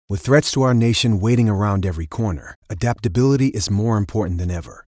With threats to our nation waiting around every corner, adaptability is more important than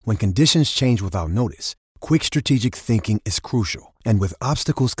ever. When conditions change without notice, quick strategic thinking is crucial. And with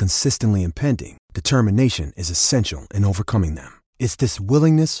obstacles consistently impending, determination is essential in overcoming them. It's this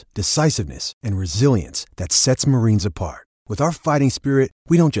willingness, decisiveness, and resilience that sets Marines apart. With our fighting spirit,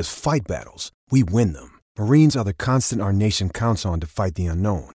 we don't just fight battles, we win them. Marines are the constant our nation counts on to fight the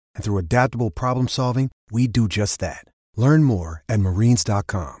unknown. And through adaptable problem solving, we do just that. Learn more at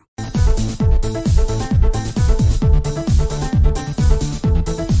marines.com.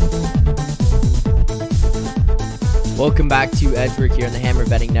 Welcome back to Edgework here on the Hammer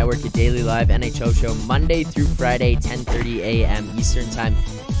Betting Network, a daily live NHL show Monday through Friday, 10:30 a.m. Eastern Time.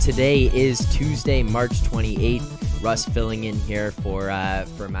 Today is Tuesday, March 28th. Russ filling in here for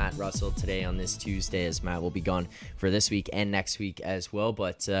Matt Russell today on this Tuesday, as Matt will be gone for this week and next week as well.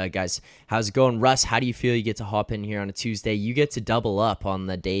 But guys, how's it going? Russ, how do you feel you get to hop in here on a Tuesday? You get to double up on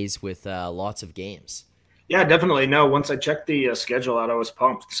the days with lots of games. Yeah, definitely. No, once I checked the schedule out, I was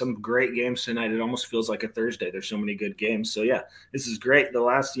pumped. Some great games tonight. It almost feels like a Thursday. There's so many good games. So yeah, this is great. The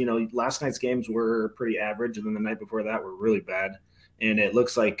last night's games were pretty average, and then the night before that were really bad. And it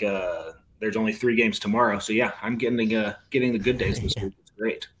looks like there's only 3 games tomorrow. So yeah, I'm getting the good days this week. It's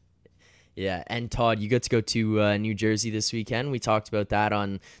great. Yeah, and Todd, you get to go to New Jersey this weekend. We talked about that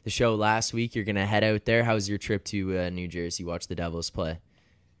on the show last week. You're going to head out there. How was your trip to New Jersey? Watch the Devils play.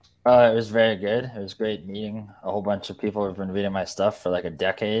 It was very good. It was great meeting a whole bunch of people who've been reading my stuff for like a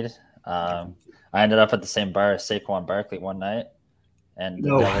decade. I ended up at the same bar as Saquon Barkley one night, and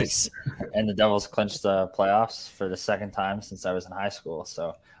the Devils clinched the playoffs for the second time since I was in high school.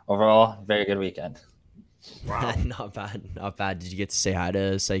 So overall, very good weekend. Wow. Not bad. Did you get to say hi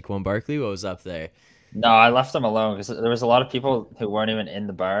to Saquon Barkley? What was up there? No, I left him alone because there was a lot of people who weren't even in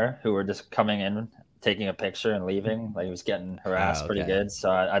the bar who were just coming in, taking a picture and leaving. Like, he was getting harassed pretty good.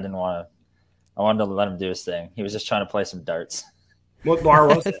 So I didn't want to. I wanted to let him do his thing. He was just trying to play some darts. What bar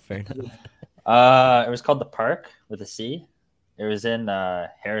was it? Fair enough. It was called The Park with a C. It was in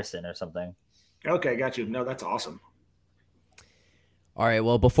Harrison or something. Okay, got you. No, that's awesome. All right,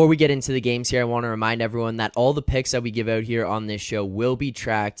 well, before we get into the games here, I want to remind everyone that all the picks that we give out here on this show will be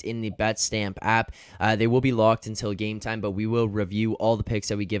tracked in the BetStamp app. They will be locked until game time, but we will review all the picks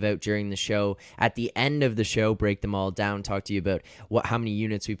that we give out during the show. At the end of the show, break them all down, talk to you about how many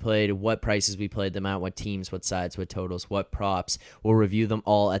units we played, what prices we played them at, what teams, what sides, what totals, what props. We'll review them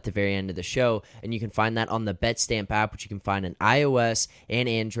all at the very end of the show, and you can find that on the BetStamp app, which you can find on iOS and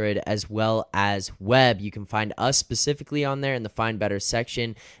Android as well as web. You can find us specifically on there in the Find Better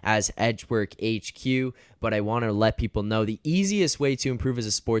section as Edgework HQ, but I want to let people know the easiest way to improve as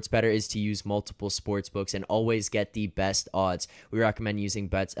a sports bettor is to use multiple sports books and always get the best odds. We recommend using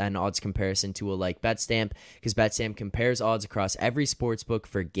an odds comparison tool like BetStamp, because BetStamp compares odds across every sports book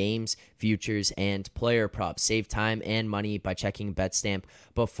for games, futures, and player props. Save time and money by checking BetStamp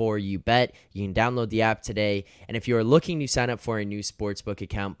before you bet. You can download the app today, and if you are looking to sign up for a new sportsbook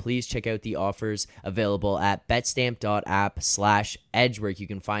account, please check out the offers available at betstamp.app/edgework. You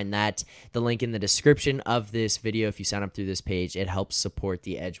can find the link in the description of this video. If you sign up through this page, it helps support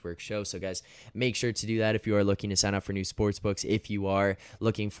the Edgework show. So guys, make sure to do that if you are looking to sign up for new sportsbooks. If you are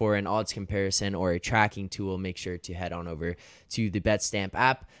looking for an odds comparison or a tracking tool, make sure to head on over to the BetStamp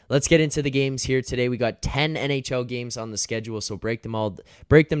app. Let's get into the games here today. We got 10 NHL games on the schedule, so break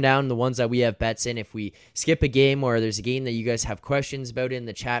them down, the ones that we have bets in. If we skip a game or there's a game that you guys have questions about in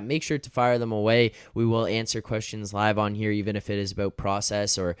the chat, make sure to fire them away. We will answer questions live on here, even if it is about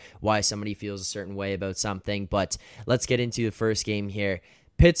process or why somebody feels a certain way about something. But let's get into the first game here.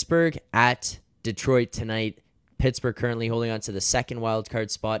 Pittsburgh at Detroit tonight. Pittsburgh currently holding on to the second wildcard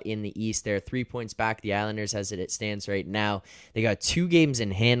spot in the East. They're 3 points back. The Islanders, as it stands right now, they got 2 games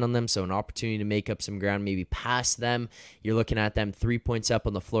in hand on them, so an opportunity to make up some ground, maybe past them. You're looking at them 3 points up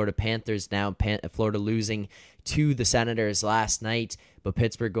on the Florida Panthers now. Florida losing to the Senators last night, but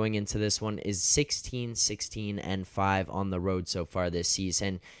Pittsburgh going into this one is 16-16-5 on the road so far this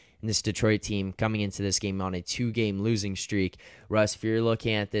season. And this Detroit team coming into this game on a 2-game losing streak. Russ, if you're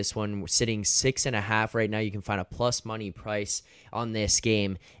looking at this one, we're sitting 6.5 right now. You can find a plus money price on this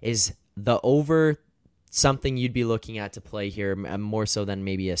game. Is the over something you'd be looking at to play here, more so than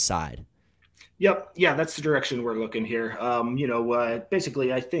maybe a side? Yep. Yeah, that's the direction we're looking here.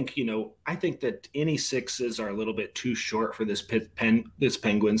 Basically, I think that any 6s are a little bit too short for this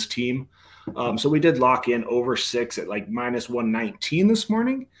Penguins team. So we did lock in over 6 at like -119 this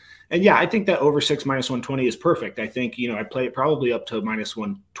morning. And yeah, I think that over 6 -120 is perfect. I think, I play it probably up to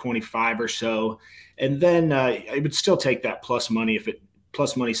 -125 or so. And then I would still take that plus money if it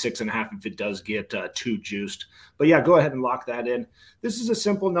plus money 6.5 if it does get too juiced. But yeah, go ahead and lock that in. This is a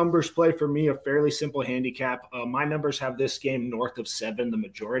simple numbers play for me, a fairly simple handicap. My numbers have this game north of 7 the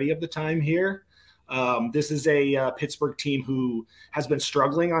majority of the time here. This is a Pittsburgh team who has been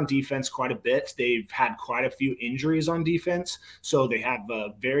struggling on defense quite a bit. They've had quite a few injuries on defense, so they have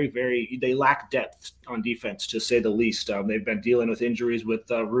they lack depth on defense, to say the least. They've been dealing with injuries with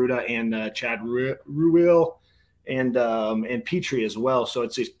Ruda and Chad Ruel and Petrie as well. So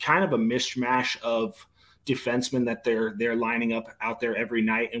it's kind of a mishmash of defensemen that they're lining up out there every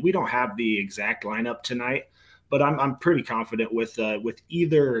night, and we don't have the exact lineup tonight. But I'm pretty confident with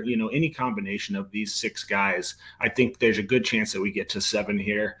either, any combination of these 6 guys. I think there's a good chance that we get to 7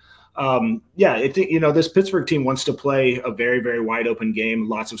 here. This Pittsburgh team wants to play a very, very wide open game,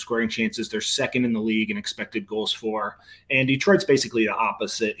 lots of scoring chances. They're second in the league in expected goals for, and Detroit's basically the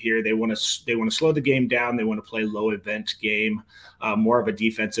opposite here. They want to slow the game down. They want to play low event game, more of a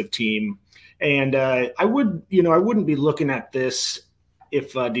defensive team. And I wouldn't be looking at this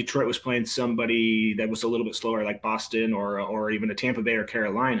if Detroit was playing somebody that was a little bit slower, like Boston or even a Tampa Bay or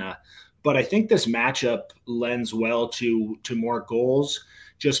Carolina. But I think this matchup lends well to more goals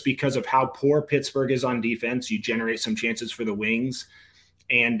just because of how poor Pittsburgh is on defense. You generate some chances for the Wings.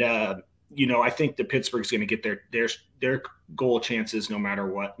 And, I think that Pittsburgh's going to get their goal chances no matter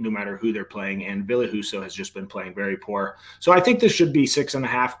what, no matter who they're playing. And Ville Husso has just been playing very poor. So I think this should be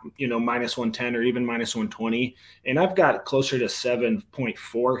 6.5, minus 110 or even minus 120. And I've got closer to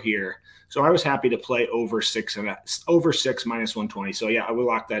 7.4 here. So I was happy to play over 6 minus 120. So yeah, I will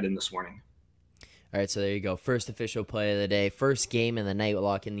lock that in this morning. All right, so there you go. First official play of the day. First game in the night, we'll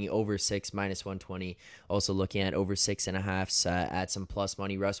lock in the over 6 minus 120. Also looking at over 6.5 at some plus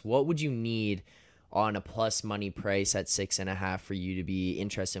money. Russ, what would you need on a plus money price at 6.5 for you to be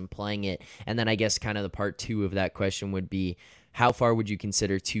interested in playing it? And then I guess kind of the part 2 of that question would be, how far would you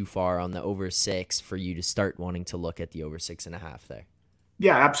consider too far on the over 6 for you to start wanting to look at the over 6.5 there?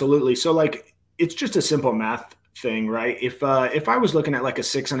 Yeah, absolutely. So it's just a simple math thing, right? If I was looking at like a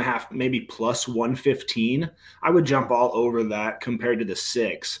 6.5, maybe plus 115, I would jump all over that compared to the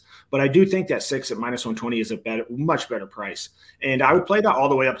 6. But I do think that 6 at minus 120 is much better price. And I would play that all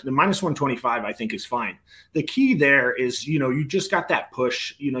the way up to the minus 125, I think is fine. The key there is, you just got that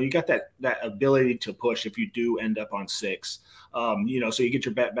push, you got that ability to push if you do end up on 6. So you get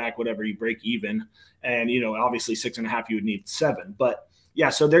your bet back, whatever, you break even. And, obviously 6.5, you would need 7. But yeah,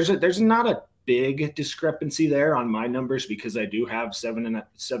 so there's not a big discrepancy there on my numbers because I do have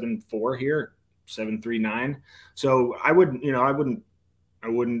 7.4 here, 7.39. So I wouldn't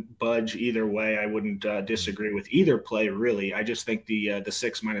budge either way. I wouldn't disagree with either play really. I just think the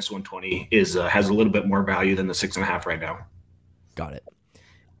 6 minus 120 is has a little bit more value than the 6.5 right now. Got it.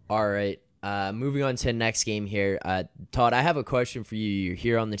 All right. Moving on to the next game here. Todd, I have a question for you. You're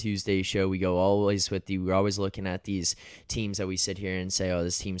here on the Tuesday show. We go always with you. We're always looking at these teams that we sit here and say, oh,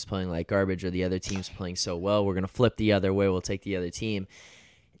 this team's playing like garbage or the other team's playing so well. We're going to flip the other way. We'll take the other team.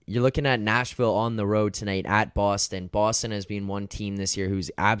 You're looking at Nashville on the road tonight at Boston. Boston has been one team this year who's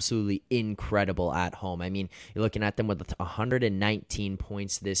absolutely incredible at home. I mean, you're looking at them with 119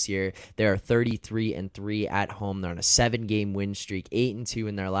 points this year. They are 33-3 at home. They're on a 7-game win streak, 8-2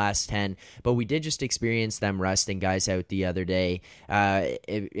 in their last 10. But we did just experience them resting guys out the other day.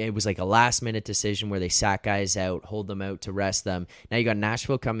 It was like a last-minute decision where they sat guys out, hold them out to rest them. Now you got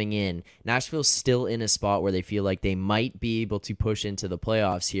Nashville coming in. Nashville's still in a spot where they feel like they might be able to push into the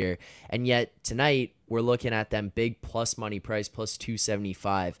playoffs here. And yet tonight we're looking at them big plus money price plus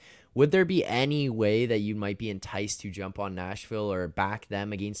 275. Would there be any way that you might be enticed to jump on Nashville or back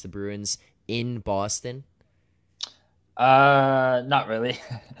them against the Bruins in Boston? Not really.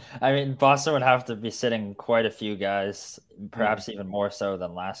 I mean, Boston would have to be sitting quite a few guys, perhaps even more so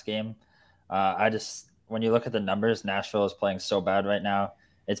than last game. When you look at the numbers, Nashville is playing so bad right now.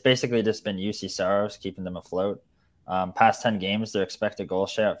 It's basically just been UC Saros keeping them afloat. Past 10 games, their expected goal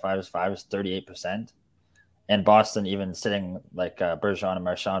share at 5-5 is 38%. And Boston, even sitting like Bergeron and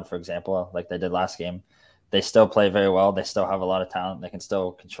Marchand, for example, like they did last game, they still play very well. They still have a lot of talent. They can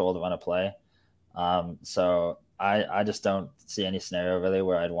still control the run of play. So I just don't see any scenario really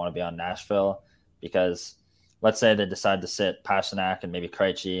where I'd want to be on Nashville because let's say they decide to sit Pastrnak and maybe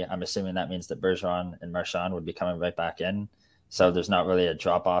Krejci. I'm assuming that means that Bergeron and Marchand would be coming right back in. So there's not really a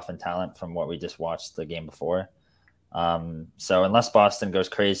drop-off in talent from what we just watched the game before. So unless Boston goes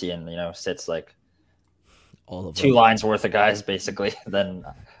crazy and, sits like all of 2 lines worth of guys, basically, then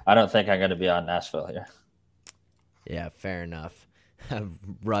I don't think I'm going to be on Nashville here. Yeah, fair enough.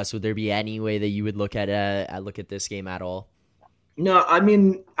 Russ, would there be any way that you would look at this game at all? No, I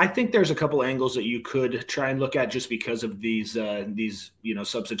mean, I think there's a couple angles that you could try and look at just because of these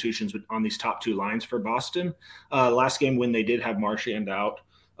substitutions on these top two lines for Boston. Last game when they did have Marchand out,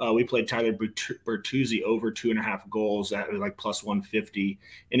 we played Tyler Bertuzzi over 2.5 goals at like plus 150,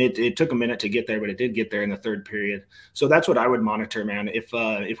 and it took a minute to get there, but it did get there in the third period. So that's what I would monitor, man. If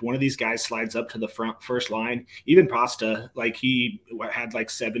one of these guys slides up to the first line, even Pasta, like he had like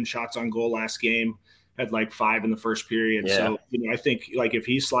 7 shots on goal last game, had like 5 in the first period. Yeah. So, I think like if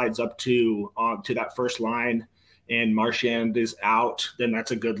he slides up to that first line and Marchand is out, then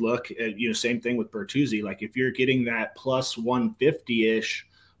that's a good look. Same thing with Bertuzzi. Like if you're getting that plus 150-ish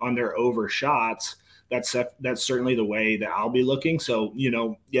on their over shots, that's certainly the way that I'll be looking. So,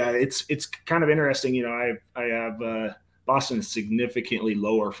 it's kind of interesting. I have Boston significantly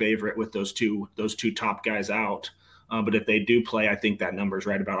lower favorite with those two top guys out. But if they do play, I think that number is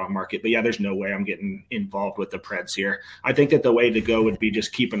right about on market. But yeah, there's no way I'm getting involved with the Preds here. I think that the way to go would be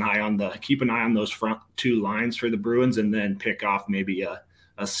just keep an eye on those front two lines for the Bruins, and then pick off maybe a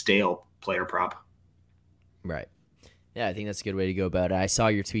stale player prop. Right. Yeah, I think that's a good way to go about it. I saw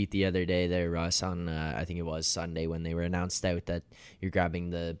your tweet the other day there, Russ, on I think it was Sunday when they were announced out that you're grabbing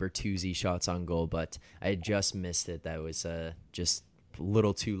the Bertuzzi shots on goal, but I just missed it. That was just a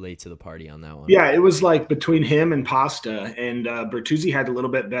little too late to the party on that one. Yeah, it was like between him and Pasta, and Bertuzzi had a little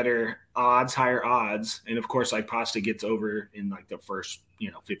bit better odds, higher odds, and of course, like Pasta gets over in like the first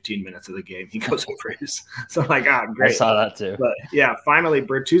 15 minutes of the game, he goes over his. So like, great. I saw that too. But yeah, finally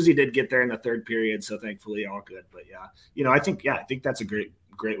Bertuzzi did get there in the third period, so thankfully all good. But yeah, I think that's a great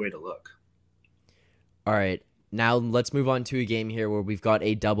way to look. All right. Now let's move on to a game here where we've got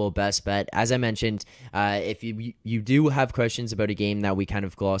a double best bet. As I mentioned, if you do have questions about a game that we kind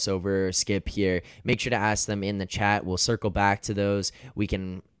of gloss over or skip here, make sure to ask them in the chat. We'll circle back to those. We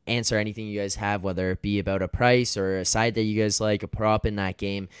can answer anything you guys have, whether it be about a price or a side that you guys like, a prop in that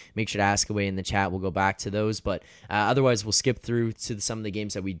game. Make sure to ask away in the chat. We'll go back to those. But otherwise, we'll skip through to some of the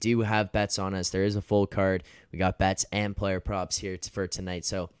games that we do have bets on us. There is a full card. We got bets and player props here for tonight.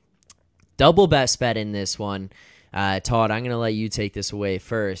 So double best bet in this one. Todd, I'm going to let you take this away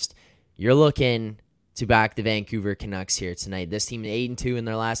first. You're looking to back the Vancouver Canucks here tonight. This team is 8-2 in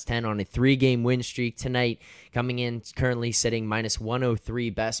their last 10 on a 3-game win streak tonight, coming in currently sitting minus 103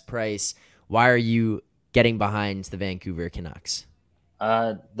 best price. Why are you getting behind the Vancouver Canucks?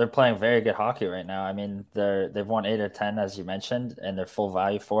 They're playing very good hockey right now. I mean, they've won 8 or 10, as you mentioned, and they're full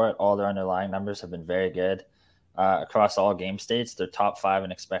value for it. All their underlying numbers have been very good. Across all game states, they're top 5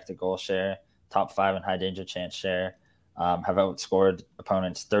 in expected goal share, top 5 in high danger chance share, have outscored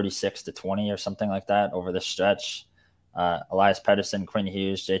opponents 36-20 or something like that over this stretch. Elias Pettersson, Quinn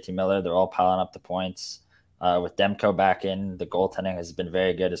Hughes, JT Miller, they're all piling up the points. With Demko back in, the goaltending has been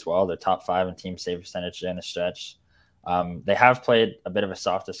very good as well. They're top 5 in team save percentage during the stretch. They have played a bit of a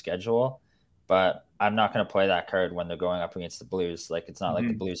softer schedule, but I'm not going to play that card when they're going up against the Blues. Like, it's not like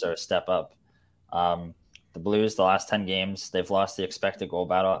the Blues are a step up. The Blues, the last 10 games, they've lost the expected goal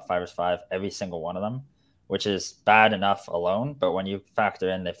battle at 5-5, every single one of them, which is bad enough alone. But when you factor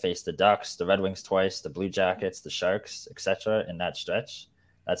in they faced the Ducks, the Red Wings twice, the Blue Jackets, the Sharks, etc. in that stretch,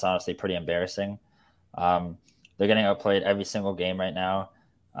 that's honestly pretty embarrassing. They're getting outplayed every single game right now.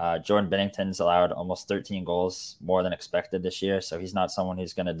 Jordan Binnington's allowed almost 13 goals more than expected this year, so he's not someone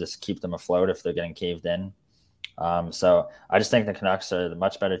who's going to just keep them afloat if they're getting caved in. So I just think the Canucks are the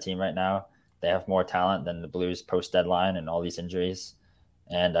much better team right now. They have more talent than the Blues post-deadline and all these injuries.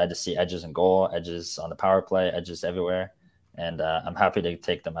 And I just see edges in goal, edges on the power play, edges everywhere. And I'm happy to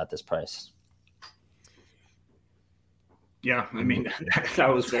take them at this price. Yeah, I mean,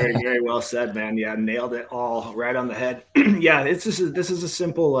 that was very, very well said, man. Yeah, nailed it all right on the head. Yeah, this is a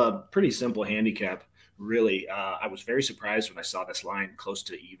simple, pretty simple handicap, really. I was very surprised when I saw this line close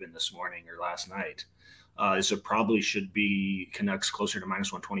to even this morning or last night. So probably should be Canucks closer to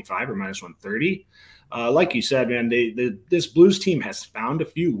minus 125 or minus 130. Like you said, man, this Blues team has found a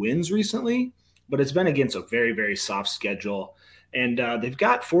few wins recently, but it's been against a very, very soft schedule. And they've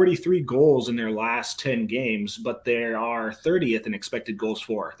got 43 goals in their last 10 games, but they are 30th in expected goals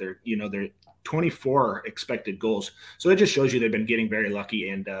for. They're 24 expected goals. So it just shows you they've been getting very lucky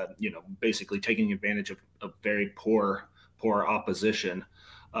and basically taking advantage of very poor opposition.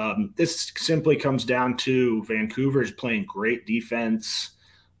 This simply comes down to Vancouver's playing great defense.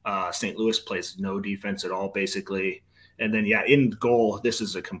 St. Louis plays no defense at all, basically. And then, in goal, this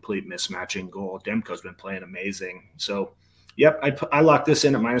is a complete mismatch in goal. Demko's been playing amazing. So, yep, I locked this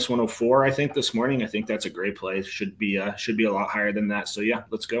in at minus 104, I think, this morning. I think that's a great play. Should be a lot higher than that. So, yeah,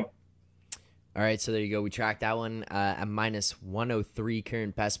 let's go. All right, so there you go. We tracked that one at minus 103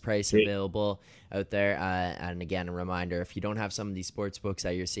 current best price available out there. And again, a reminder, if you don't have some of these sports books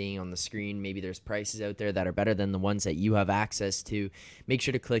that you're seeing on the screen, maybe there's prices out there that are better than the ones that you have access to. Make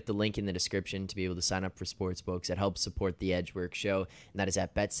sure to click the link in the description to be able to sign up for sports books. It helps support the Edgework show, and that is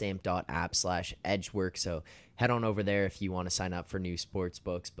at betsamp.app/edgework. So head on over there if you want to sign up for new sports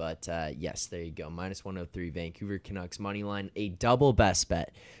books. But yes, there you go. Minus 103 Vancouver Canucks money line, a double best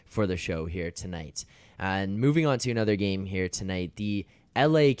bet for the show here tonight. And moving on to another game here tonight, the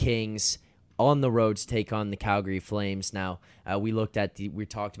LA Kings on the road to take on the Calgary Flames. Now, we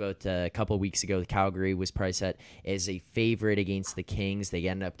talked about a couple of weeks ago, the Calgary was priced at as a favorite against the Kings. They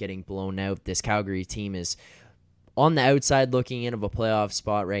ended up getting blown out. This Calgary team is on the outside looking in of a playoff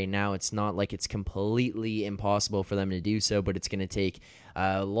spot right now. It's not like it's completely impossible for them to do so, but it's going to take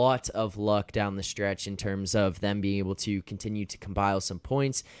a lot of luck down the stretch in terms of them being able to continue to compile some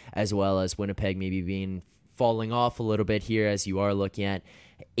points, as well as Winnipeg maybe falling off a little bit here, as you are looking at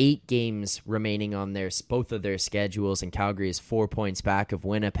 8 games remaining on both of their schedules, and Calgary is 4 points back of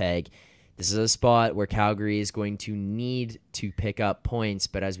Winnipeg. This is a spot where Calgary is going to need to pick up points,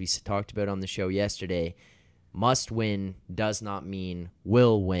 but as we talked about on the show yesterday, must win does not mean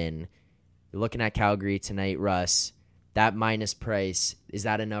will win. You're looking at Calgary tonight, Russ. That minus price, is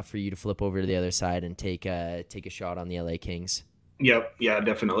that enough for you to flip over to the other side and take a shot on the LA Kings? Yep. Yeah,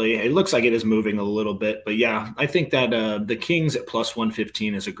 definitely. It looks like it is moving a little bit, but yeah, I think that the Kings at plus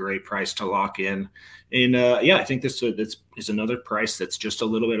 115 is a great price to lock in. And I think this is another price that's just a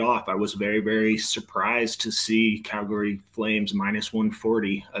little bit off. I was very, very surprised to see Calgary Flames minus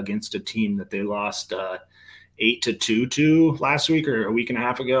 140 against a team that they lost 8-2 to last week or a week and a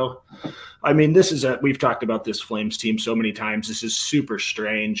half ago. I mean, we've talked about this Flames team so many times. This is super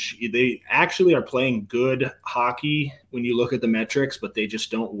strange. They actually are playing good hockey when you look at the metrics, but they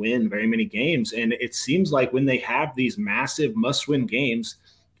just don't win very many games. And it seems like when they have these massive must-win games,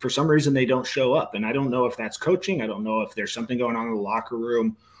 for some reason they don't show up. And I don't know if that's coaching. I don't know if there's something going on in the locker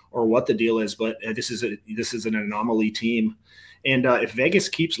room or what the deal is, but this is an anomaly team. And if Vegas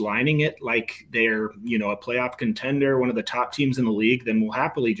keeps lining it like they're, a playoff contender, one of the top teams in the league, then we'll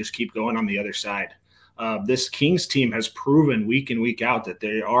happily just keep going on the other side. This Kings team has proven week in, week out that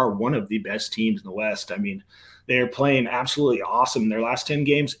they are one of the best teams in the West. I mean, they're playing absolutely awesome. Their last 10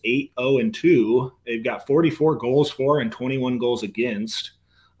 games, 8-0-2. They've got 44 goals for and 21 goals against,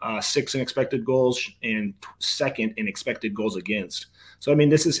 6 in expected goals and second in expected goals against. So, I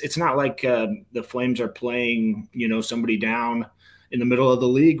mean, it's not like the Flames are playing, somebody down in the middle of the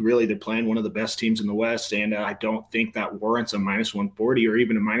league. Really, they're playing one of the best teams in the West, and I don't think that warrants a minus 140 or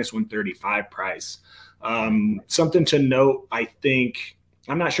even a minus 135 price. Something to note, I think,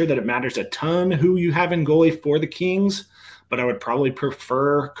 I'm not sure that it matters a ton who you have in goalie for the Kings, but I would probably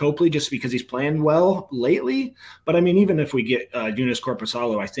prefer Copley just because he's playing well lately. But I mean, even if we get Joonas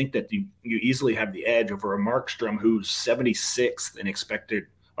Korpisalo, I think that you easily have the edge over a Markstrom who's 76th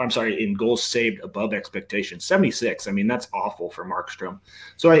in goals saved above expectation. 76. I mean, that's awful for Markstrom.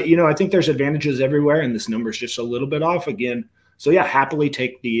 So I think there's advantages everywhere, and this number's just a little bit off again. So yeah, happily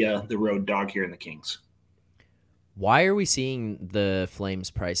take the road dog here in the Kings. Why are we seeing the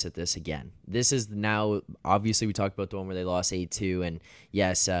Flames price at this again? This is now, obviously we talked about the one where they lost 8-2, and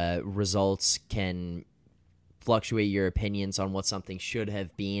yes, results can fluctuate your opinions on what something should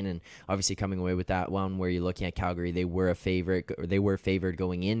have been, and obviously coming away with that one where you're looking at Calgary, they were favored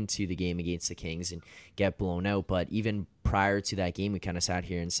going into the game against the Kings and get blown out. But even prior to that game, we kind of sat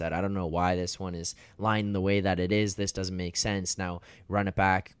here and said, I don't know why this one is lined the way that it is. This doesn't make sense. Now run it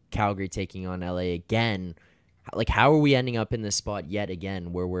back, Calgary taking on LA again. Like, how are we ending up in this spot yet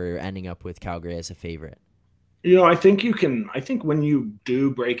again where we're ending up with Calgary as a favorite? I think when you do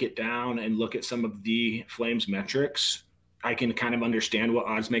break it down and look at some of the Flames metrics, I can kind of understand what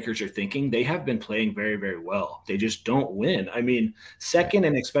odds makers are thinking. They have been playing very, very well. They just don't win. I mean, second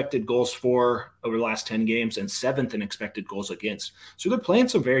in expected goals for over the last 10 games and 7th in expected goals against. So they're playing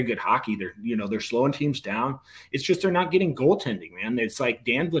some very good hockey. They're slowing teams down. It's just they're not getting goaltending, man. It's like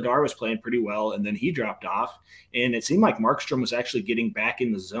Dan Vladar was playing pretty well, and then he dropped off. And it seemed like Markstrom was actually getting back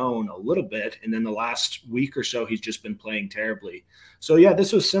in the zone a little bit. And then the last week or so, he's just been playing terribly. So, yeah,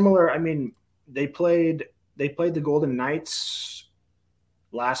 this was similar. I mean, they played the Golden Knights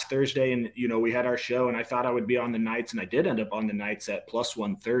last Thursday, and we had our show, and I thought I would be on the Knights, and I did end up on the Knights at plus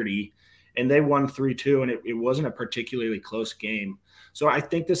 130, and they won 3-2, and it wasn't a particularly close game. So I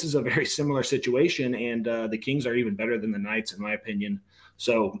think this is a very similar situation, and the Kings are even better than the Knights in my opinion.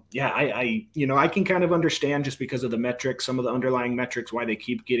 So yeah, I can kind of understand just because of the metrics, some of the underlying metrics, why they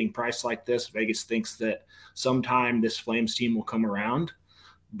keep getting priced like this. Vegas thinks that sometime this Flames team will come around.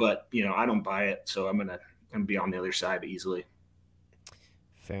 but I don't buy it. So I'm gonna be on the other side easily.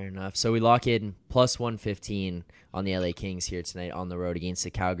 Fair enough. So we lock in plus 115 on the LA Kings here tonight on the road against the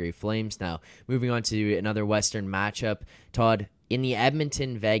Calgary Flames. Now, moving on to another Western matchup. Todd, in the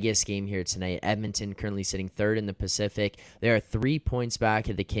Edmonton-Vegas game here tonight, Edmonton currently sitting third in the Pacific. They are 3 points back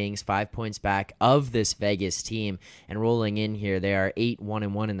of the Kings, 5 points back of this Vegas team. And rolling in here, they are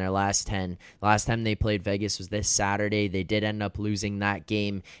 8-1-1 in their last 10. Last time they played Vegas was this Saturday. They did end up losing that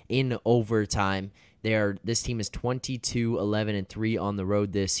game in overtime. This team is 22-11-3 on the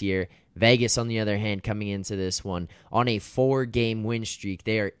road this year. Vegas, on the other hand, coming into this one on a 4-game win streak.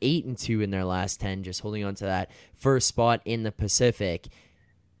 They are 8-2 in their last 10, just holding on to that first spot in the Pacific.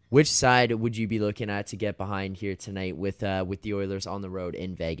 Which side would you be looking at to get behind here tonight with the Oilers on the road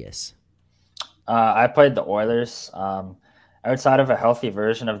in Vegas? I played the Oilers. Outside of a healthy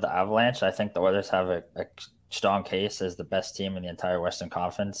version of the Avalanche, I think the Oilers have a strong case as the best team in the entire Western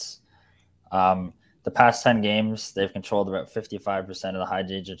Conference. The past 10 games, they've controlled about 55% of the high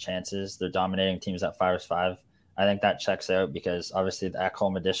danger chances. They're dominating teams at 5-5. I think that checks out because obviously the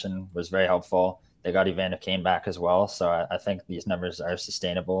Ekholm addition was very helpful. They got Evander Kane back as well, so I think these numbers are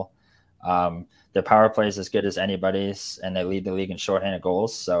sustainable. Their power play is as good as anybody's, and they lead the league in shorthanded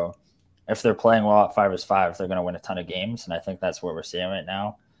goals. So if they're playing well at 5-5, they're going to win a ton of games, and I think that's what we're seeing right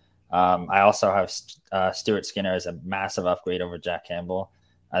now. I also have Stuart Skinner as a massive upgrade over Jack Campbell.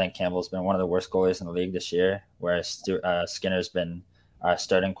 I think Campbell's been one of the worst goalies in the league this year, whereas Skinner's been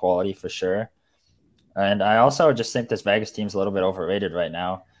starting quality for sure. And I also just think this Vegas team's a little bit overrated right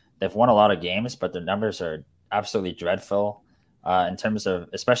now. They've won a lot of games, but their numbers are absolutely dreadful in terms of,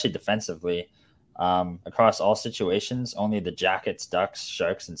 especially defensively. Across all situations, only the Jackets, Ducks,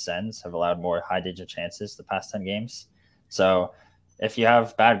 Sharks, and Sens have allowed more high-danger chances the past 10 games. So if you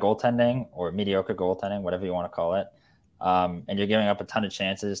have bad goaltending or mediocre goaltending, whatever you want to call it, and you're giving up a ton of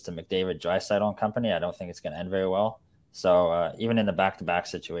chances to McDavid, Draisaitl and company, I don't think it's going to end very well. So even in the back-to-back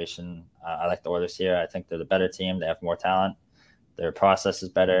situation, I like the Oilers here. I think they're the better team. They have more talent. Their process is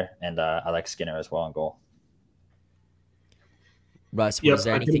better, and I like Skinner as well in goal. Russ, was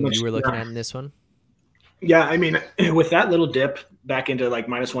there anything you were looking at in this one? Yeah, I mean, with that little dip back into like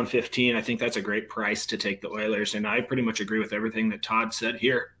minus 115, I think that's a great price to take the Oilers. And I pretty much agree with everything that Todd said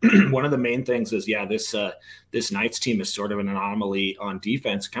here. One of the main things is, this Knights team is sort of an anomaly on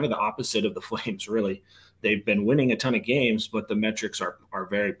defense, kind of the opposite of the Flames, really. They've been winning a ton of games, but the metrics are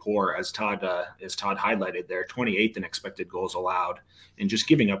very poor, as Todd highlighted there. 28th in expected goals allowed, and just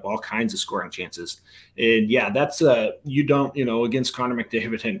giving up all kinds of scoring chances. And yeah, that's against Connor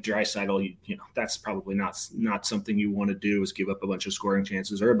McDavid and Draisaitl, that's probably not something you want to do, is give up a bunch of scoring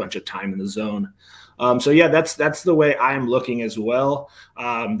chances or a bunch of time in the zone. So yeah, that's the way I'm looking as well.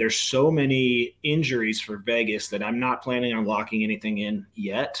 There's so many injuries for Vegas that I'm not planning on locking anything in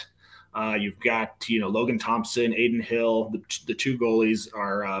yet. You've got, Logan Thompson, Aiden Hill. The two goalies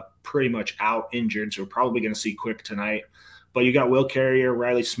are pretty much out injured, so we're probably going to see Quick tonight. But you got Will Carrier,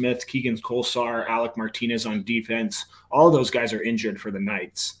 Riley Smith, Keegan Kolesar, Alec Martinez on defense. All those guys are injured for the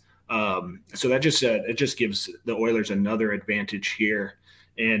Knights. So that just gives the Oilers another advantage here.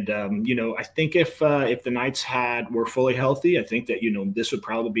 And I think if the Knights were fully healthy, I think that this would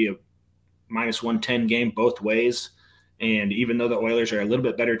probably be a minus 110 game both ways. And even though the Oilers are a little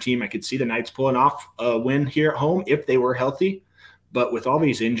bit better team, I could see the Knights pulling off a win here at home if they were healthy. But with all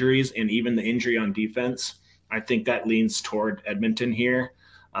these injuries and even the injury on defense, I think that leans toward Edmonton here.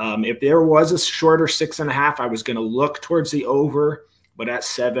 If there was a shorter 6.5, I was going to look towards the over. But at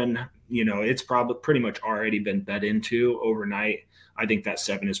 7, it's probably pretty much already been bet into overnight. I think that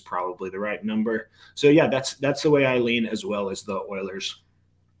 7 is probably the right number. So yeah, that's the way I lean as well as the Oilers.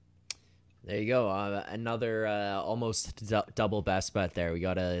 There you go. Another almost double best bet there.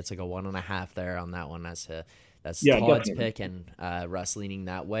 It's like a 1.5 there on that one. That's Todd's definitely pick, and Russ leaning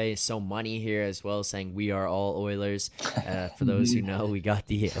that way. So money here as well, saying we are all Oilers. For those who know, we got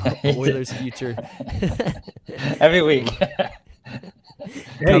the Oilers future every week.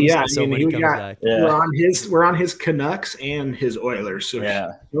 We're on his Canucks and his Oilers.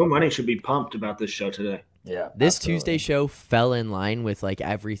 So no money should be pumped about this show today. Yeah, this absolutely. Tuesday show fell in line with like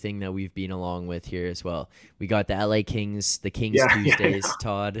everything that we've been along with here as well. We got the LA Kings, the Kings Tuesdays,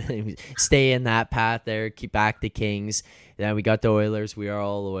 Todd. Stay in that path there. Keep back the Kings. Then we got the Oilers. We are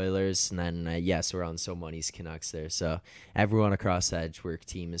all Oilers. And then, we're on So Money's Canucks there. So everyone across the Edgework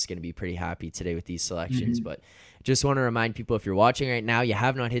team is going to be pretty happy today with these selections. Mm-hmm. But just want to remind people, if you're watching right now, you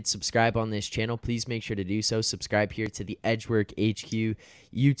have not hit subscribe on this channel, please make sure to do so. Subscribe here to the Edgework HQ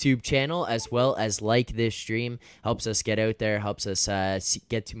YouTube channel, as well as like this stream. Helps us get out there, helps us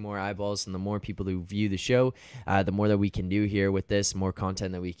get to more eyeballs, and the more people who view the show, the more that we can do here with this, more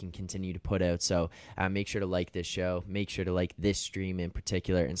content that we can continue to put out. So make sure to like this show, make sure to like this stream in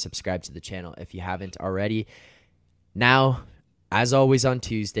particular, and subscribe to the channel if you haven't already. Now, as always on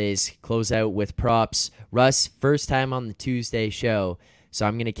Tuesdays, close out with props. Russ, first time on the Tuesday show, so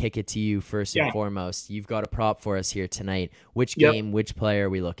I'm going to kick it to you first and foremost. You've got a prop for us here tonight. Which game, which player are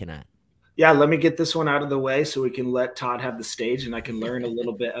we looking at? Yeah, let me get this one out of the way so we can let Todd have the stage and I can learn a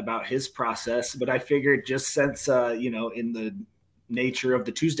little bit about his process. But I figured just since, in the nature of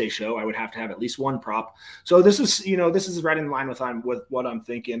the Tuesday show, I would have to have at least one prop. So this is right in line with what I'm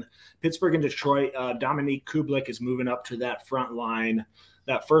thinking. Pittsburgh and Detroit, Dominique Kubalik is moving up to that front line,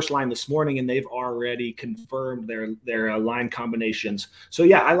 that first line this morning, and they've already confirmed their line combinations. So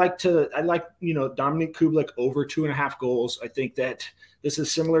yeah, I like Dominique Kubalik over 2.5 goals. I think that this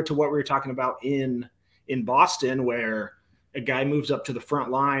is similar to what we were talking about in Boston, where a guy moves up to the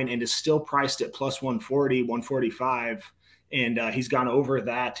front line and is still priced at plus 140, 145. And he's gone over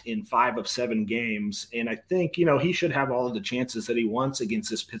that in 5 of 7 games. And I think, he should have all of the chances that he wants against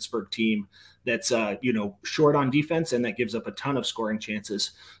this Pittsburgh team that's, short on defense and that gives up a ton of scoring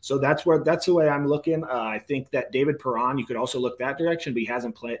chances. So that's the way I'm looking. I think that David Perron, you could also look that direction, but he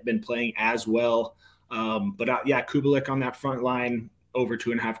hasn't been playing as well. Kubalik on that front line, over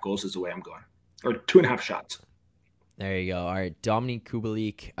 2.5 goals is the way I'm going, or 2.5 shots. There you go. All right, Dominique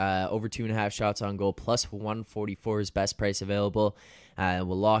Kubalik, over 2.5 shots on goal, plus 144 is best price available. We'll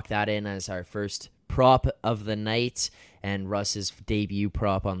lock that in as our first prop of the night and Russ's debut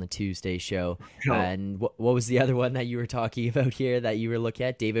prop on the Tuesday show. And what was the other one that you were talking about here that you were looking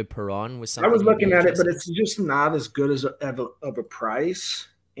at? David Perron was something. I was looking at it, but it's just not as good of a price.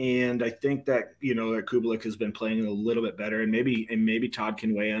 And I think that, that Kubalik has been playing a little bit better, and maybe Todd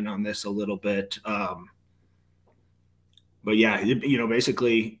can weigh in on this a little bit. But yeah,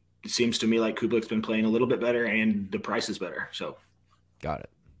 basically it seems to me like Kubalik's been playing a little bit better and the price is better. So got it.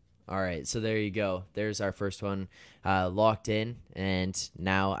 All right. So there you go. There's our first one locked in. And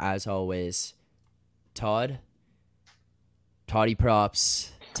now, as always, Toddy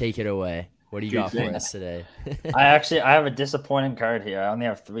Props, take it away. What do you got for us today? I have a disappointing card here. I only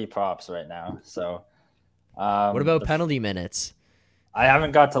have 3 props right now. So what about penalty minutes? I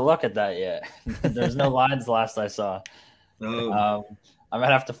haven't got to look at that yet. There's no lines last I saw. Oh. I might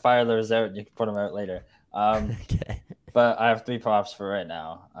have to fire those out. You can put them out later. Okay. But I have 3 props for right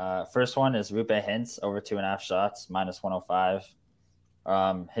now. First one is Rupe Hintz, over 2.5 shots, minus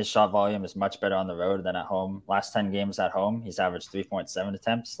 105. His shot volume is much better on the road than at home. Last 10 games at home, he's averaged 3.7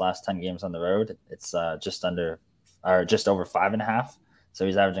 attempts. Last 10 games on the road, it's just over 5.5. So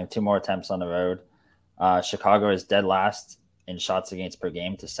he's averaging 2 more attempts on the road. Chicago is dead last in shots against per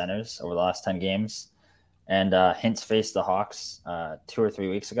game to centers over the last 10 games. And Hintz faced the Hawks 2 or 3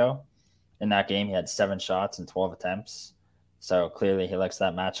 weeks ago. In that game, he had 7 shots and 12 attempts. So clearly he likes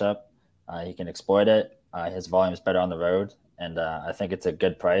that matchup. He can exploit it. His volume is better on the road. And I think it's a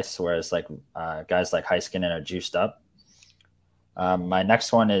good price, whereas guys like Heiskanen are juiced up. My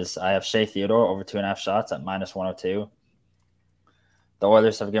next one is I have Shea Theodore over 2.5 shots at minus 102. The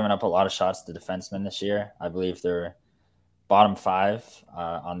Oilers have given up a lot of shots to defensemen this year. I believe they're bottom 5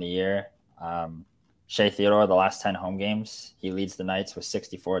 on the year. Shea Theodore, the last 10 home games, he leads the Knights with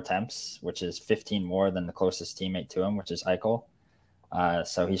 64 attempts, which is 15 more than the closest teammate to him, which is Eichel.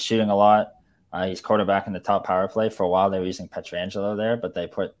 So he's shooting a lot. He's quarterback in the top power play. For a while, they were using Pietrangelo there, but they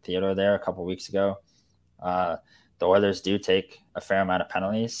put Theodore there a couple weeks ago. The Oilers do take a fair amount of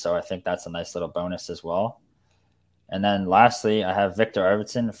penalties, so I think that's a nice little bonus as well. And then lastly, I have Victor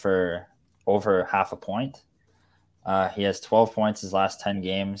Arvidsson for over 0.5 point. He has 12 points his last 10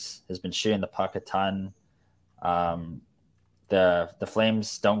 games, has been shooting the puck a ton. The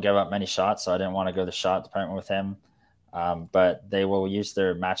Flames don't give up many shots, so I didn't want to go the shot department with him. But they will use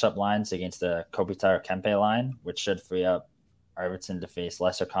their matchup lines against the Kopitar Kempe line, which should free up Arvidsson to face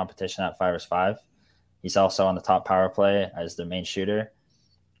lesser competition at 5-5. He's also on the top power play as the main shooter.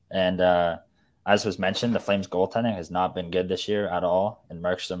 And as was mentioned, the Flames goaltending has not been good this year at all, and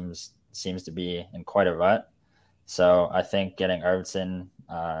Markstrom seems to be in quite a rut. So I think getting Arvidsson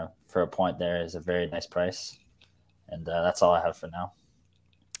for a point there is a very nice price. And that's all I have for now.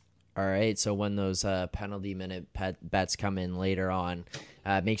 All right, so when those penalty minute bets come in later on,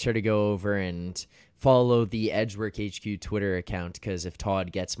 make sure to go over and follow the Edgework HQ Twitter account, because if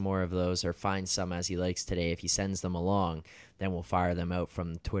Todd gets more of those or finds some as he likes today, if he sends them along, then we'll fire them out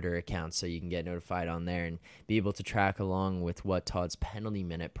from the Twitter account so you can get notified on there and be able to track along with what Todd's penalty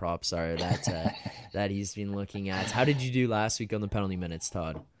minute props are that he's been looking at. How did you do last week on the penalty minutes,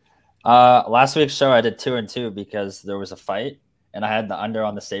 Todd? Last week's show I did 2-2 because there was a fight, and I had the under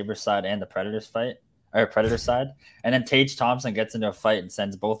on the Sabres side and the Predators side, and then Tage Thompson gets into a fight and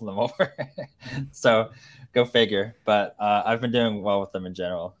sends both of them over. So go figure. But I've been doing well with them in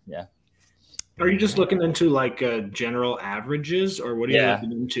general. Yeah. Are you just looking into like general averages, or what are you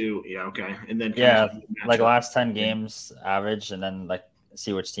looking into? Yeah, okay. And then like last 10 games average, and then like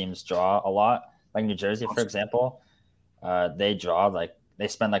see which teams draw a lot. Like New Jersey, for example, they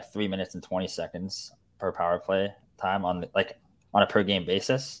spend like 3 minutes and 20 seconds per power play time on a per game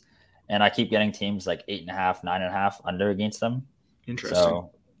basis, and I keep getting teams like 8.5, 9.5 under against them. Interesting.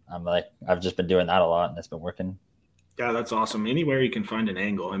 So I've just been doing that a lot, and it's been working. Yeah, that's awesome. Anywhere you can find an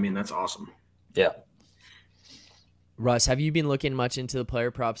angle, I mean, that's awesome. Yeah. Russ, have you been looking much into the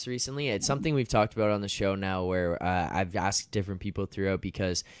player props recently? It's something we've talked about on the show now, where I've asked different people throughout,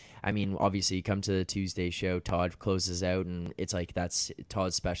 because I mean, obviously you come to the Tuesday show, Todd closes out, and it's like that's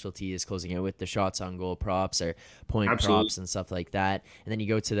Todd's specialty, is closing out with the shots on goal props or point props and stuff like that. And then you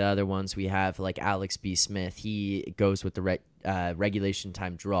go to the other ones. We have like Alex B. Smith. He goes with the regulation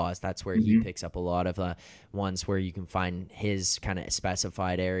time draws. That's where he picks up a lot of ones where you can find his kind of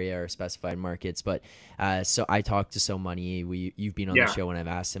specified area or specified markets. But so I talked to So Money. You've been on the show, and I've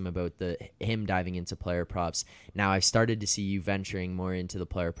asked him about him diving into player props. Now I've started to see you venturing more into the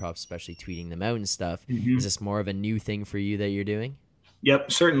player props, especially tweeting them out and stuff. Is this more of a new thing for you that you're doing?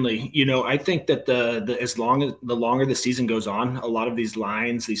 Yep, certainly. You know, I think that the longer the season goes on, a lot of these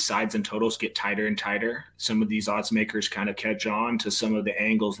lines, these sides and totals get tighter and tighter. Some of these odds makers kind of catch on to some of the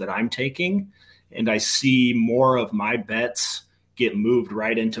angles that I'm taking, and I see more of my bets get moved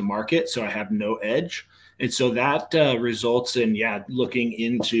right into market, so I have no edge. And so that results in looking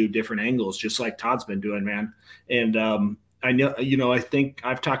into different angles, just like Todd's been doing, man. And I know, I think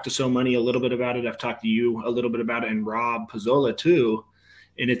I've talked to So Money a little bit about it. I've talked to you a little bit about it, and Rob Pizzola too.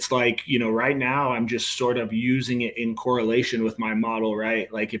 And it's like, right now I'm just sort of using it in correlation with my model,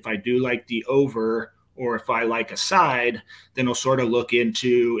 right? Like if I do like the over, or if I like a side, then I'll sort of look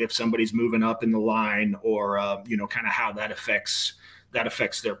into if somebody's moving up in the line, or, kind of how that affects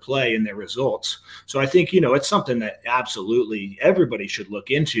their play and their results. So I think, it's something that absolutely everybody should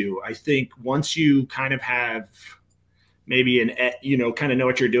look into. I think once you kind of have maybe kind of know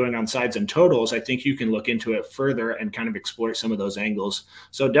what you're doing on sides and totals, I think you can look into it further and kind of explore some of those angles.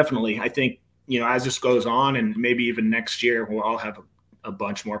 So definitely, I think, as this goes on, and maybe even next year, we'll all have a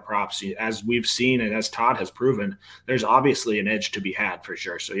bunch more props. As we've seen, and as Todd has proven, there's obviously an edge to be had for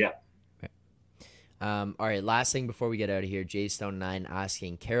sure. So, yeah. All right, last thing before we get out of here, Stone9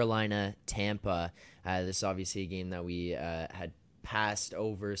 asking Carolina, Tampa. This is obviously a game that we had passed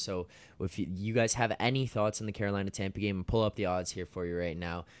over. So if you guys have any thoughts on the Carolina-Tampa game, I'll pull up the odds here for you right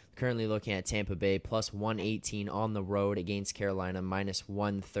now. Currently looking at Tampa Bay plus 118 on the road against Carolina, minus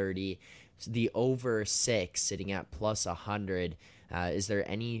 130. The over 6 sitting at plus 100. Is there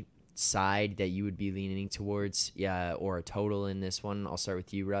any side that you would be leaning towards, or a total in this one? I'll start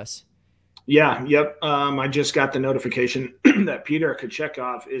with you, Russ. Yeah, yep. I just got the notification that Peter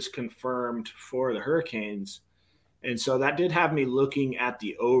Kochetkov is confirmed for the Hurricanes. And so that did have me looking at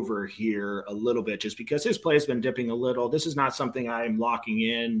the over here a little bit, just because his play has been dipping a little. This is not something I'm locking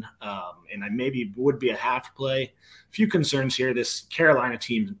in, and I maybe would be a half play. A few concerns here. This Carolina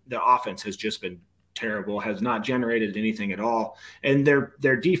team, the offense has just been terrible, has not generated anything at all. And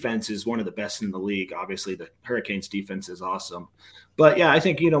their defense is one of the best in the league. Obviously, the Hurricanes defense is awesome. But yeah, I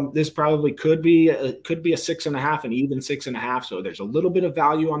think, this probably could be a 6.5, an even 6.5. So there's a little bit of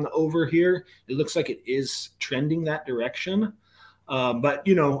value on the over here. It looks like it is trending that direction. But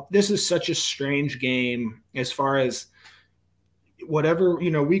this is such a strange game as far as whatever,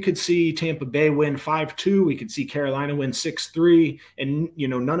 we could see Tampa Bay win 5-2. We could see Carolina win 6-3. And,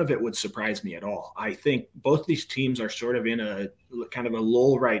 none of it would surprise me at all. I think both these teams are sort of in a kind of a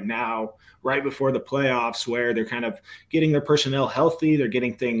lull right now, right before the playoffs, where they're kind of getting their personnel healthy. They're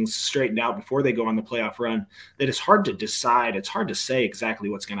getting things straightened out before they go on the playoff run. That it's hard to decide. It's hard to say exactly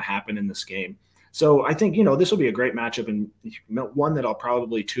what's going to happen in this game. So I think, this will be a great matchup, and one that I'll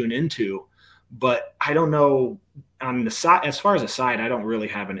probably tune into. But I don't know on the side. As far as a side, I don't really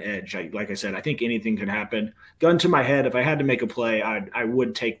have an edge. Like I said, I think anything could happen. Gun to my head, if I had to make a play, I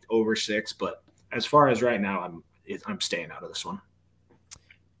would take over 6. But as far as right now, I'm staying out of this one.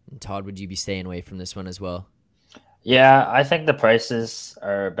 And Todd, would you be staying away from this one as well? Yeah, I think the prices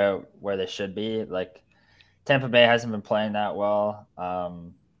are about where they should be. Like Tampa Bay hasn't been playing that well,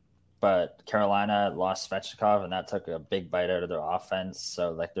 but Carolina lost Svechnikov, and that took a big bite out of their offense.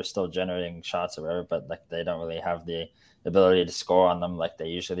 So like they're still generating shots or whatever, but like they don't really have the ability to score on them like they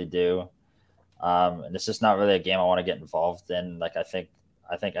usually do. And it's just not really a game I want to get involved in. Like I think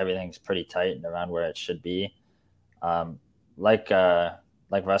everything's pretty tight and around where it should be. Um, like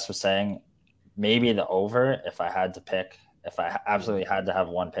like Russ was saying, maybe the over if I had to pick. If I absolutely had to have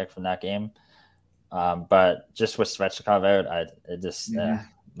one pick from that game, but just with Svechnikov out,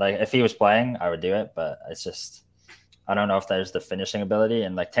 like if he was playing, I would do it. But it's just I don't know if there's the finishing ability.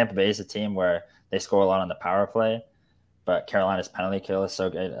 And like Tampa Bay is a team where they score a lot on the power play, but Carolina's penalty kill is so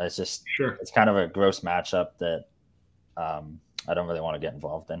good. It's kind of a gross matchup that I don't really want to get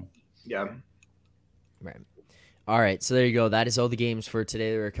involved in. Yeah. Right. All right, so there you go. That is all the games for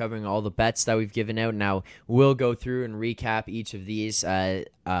today. We're covering all the bets that we've given out. Now we'll go through and recap each of these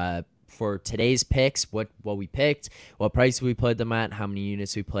for today's picks, what we picked, what price we played them at, how many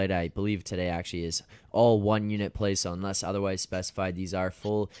units we played. I believe today actually is all 1 unit plays, so unless otherwise specified, these are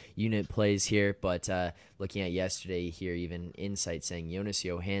full unit plays here. But looking at yesterday here, even Insight saying Jonas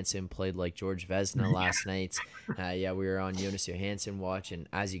Johansson played like George Vezina last night. Yeah, we were on Jonas Johansson watch, and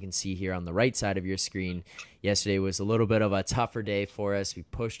as you can see here on the right side of your screen, yesterday was a little bit of a tougher day for us. We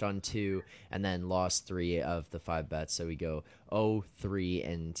pushed on 2 and then lost 3 of the 5 bets, so we go 0-3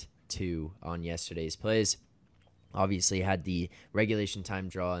 and 2 on yesterday's plays. Obviously had the regulation time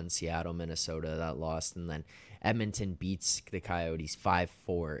draw in Seattle, Minnesota that lost, and then Edmonton beats the Coyotes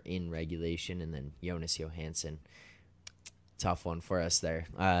 5-4 in regulation, and then Jonas Johansson, tough one for us there.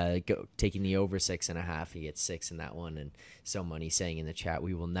 Taking the over 6.5, he gets 6 in that one, and someone saying in the chat,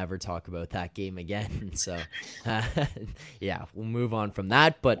 we will never talk about that game again. So, yeah, we'll move on from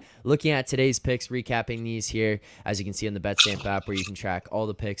that. But looking at today's picks, recapping these here, as you can see on the BetStamp app, where you can track all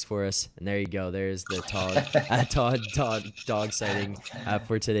the picks for us. And there you go. There's the Todd dog sighting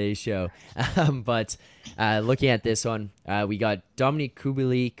for today's show. But looking at this one, we got Dominik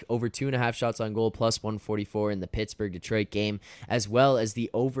Kubalik over 2.5 shots on goal plus 144 in the Pittsburgh-Detroit game, as well as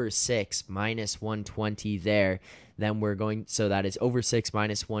the over 6 minus 120 there. Then we're going, so that is over 6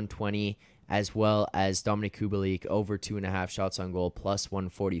 minus 120, as well as Dominik Kubalik over 2.5 shots on goal plus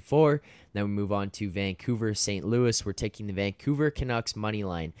 144. Then we move on to Vancouver St. Louis. We're taking the Vancouver Canucks money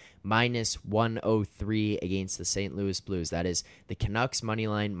line minus 103 against the St. Louis Blues. That is the Canucks money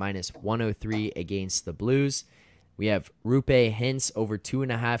line minus 103 against the Blues. We have Rupe Hintz over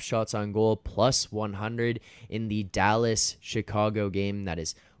 2.5 shots on goal plus 100 in the Dallas-Chicago game. That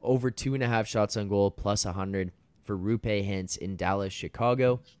is over 2.5 shots on goal plus 100 for Rupe Hintz in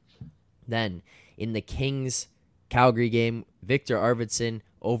Dallas-Chicago. Then in the Kings-Calgary game, Victor Arvidsson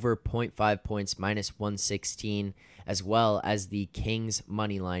over 0.5 points minus 116, as well as the Kings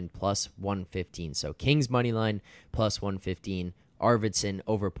money line plus 115. So Kings money line plus 115. Arvidsson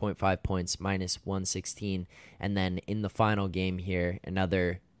over 0.5 points minus 116. And then in the final game here,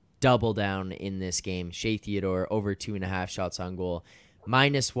 another double down in this game. Shea Theodore over 2.5 shots on goal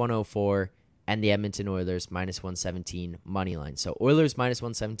minus 104. And the Edmonton Oilers minus 117 money line. So Oilers minus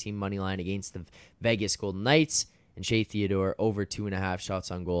 117 money line against the Vegas Golden Knights, and Shea Theodore over 2.5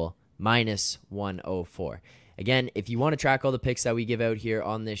 shots on goal minus 104. Again, if you want to track all the picks that we give out here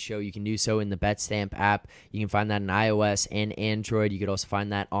on this show, you can do so in the BetStamp app. You can find that in iOS and Android. You could also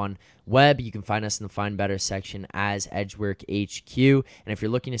find that on web. You can find us in the Find Better section as Edgework HQ. And if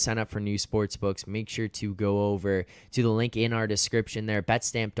you're looking to sign up for new sports books, make sure to go over to the link in our description there,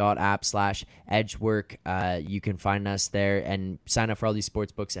 betstamp.app/Edgework. You can find us there and sign up for all these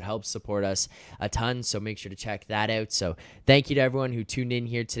sports books. It helps support us a ton, so make sure to check that out. So thank you to everyone who tuned in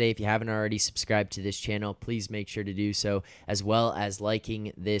here today. If you haven't already subscribed to this channel, please make sure to do so, as well as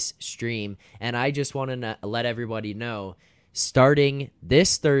liking this stream. And I just want to let everybody know, starting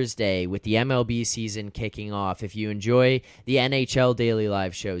this Thursday with the MLB season kicking off, if you enjoy the NHL daily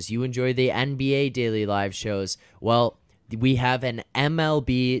live shows, you enjoy the NBA daily live shows, well, we have an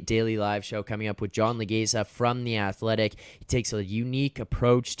MLB daily live show coming up with John Legeza from The Athletic. He takes a unique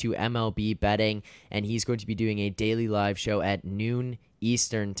approach to MLB betting, and he's going to be doing a daily live show at noon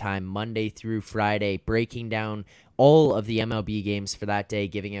Eastern time, Monday through Friday, breaking down all of the MLB games for that day,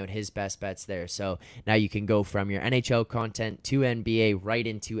 giving out his best bets there. So now you can go from your NHL content to NBA right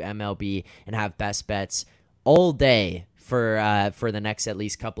into MLB and have best bets all day for the next at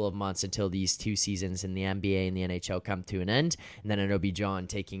least couple of months until these 2 seasons in the NBA and the NHL come to an end. And then it'll be John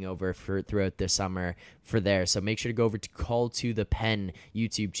taking over throughout the summer for there. So make sure to go over to Call to the Pen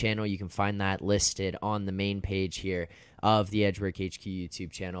YouTube channel. You can find that listed on the main page here of the Edgework HQ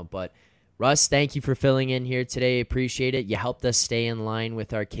YouTube channel. But Russ, thank you for filling in here today. Appreciate it. You helped us stay in line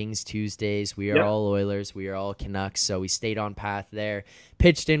with our Kings Tuesdays. We are all Oilers. We are all Canucks, so we stayed on path there.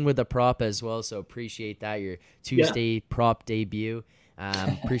 Pitched in with a prop as well, so appreciate that. Your Tuesday prop debut.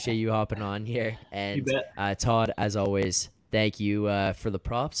 Appreciate you hopping on here. And Todd, as always, thank you for the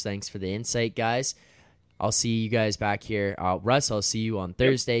props. Thanks for the insight, guys. I'll see you guys back here. Russ, I'll see you on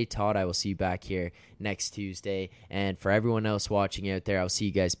Thursday. Todd, I will see you back here next Tuesday. And for everyone else watching out there, I'll see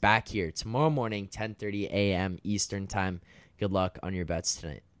you guys back here tomorrow morning, 10:30 a.m. Eastern Time. Good luck on your bets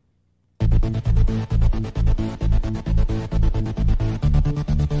tonight.